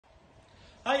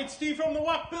Hi, it's Steve from the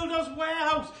Watt Builders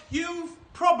Warehouse. You've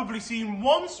probably seen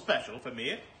one special for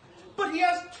me, but he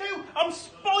has two. I'm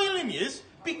spoiling yous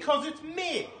because it's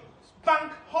May. It's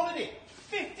bank holiday.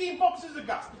 15 boxes of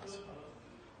gaskets.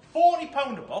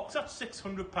 £40 a box, that's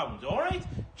 £600, alright?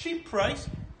 Cheap price,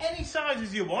 any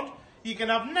sizes you want. You can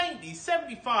have 90s,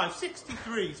 75s,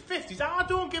 63s, 50s. I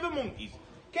don't give a monkeys.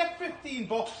 Get 15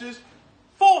 boxes.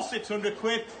 For 600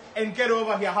 quid and get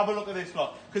over here, have a look at this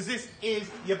lot, because this is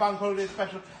your bank holiday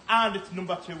special and it's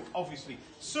number 2 obviously.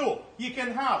 So you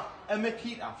can have a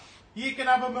Makita, you can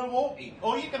have a Milwaukee,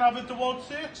 or you can have a DeWalt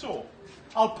Circular.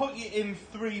 I'll put you in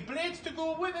 3 blades to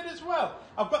go with it as well.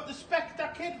 I've got the Spectre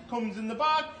kit, comes in the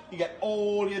bag. You get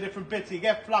all your different bits. You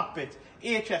get flat bits,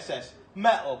 HSS,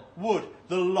 metal, wood,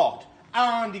 the lot,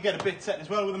 and you get a bit set as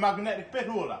well with a magnetic bit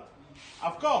holder.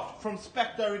 I've got, from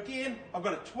Spectre again, I've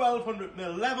got a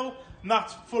 1200mm level, and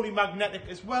that's fully magnetic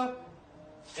as well.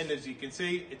 And as you can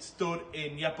see, it's stood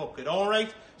in your bucket,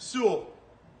 alright? So,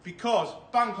 because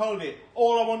bank holiday,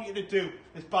 all I want you to do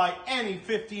is buy any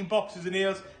 15 boxes of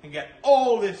nails and get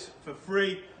all this for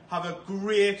free. Have a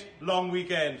great long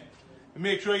weekend. And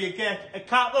make sure you get a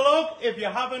catalogue if you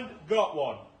haven't got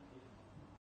one.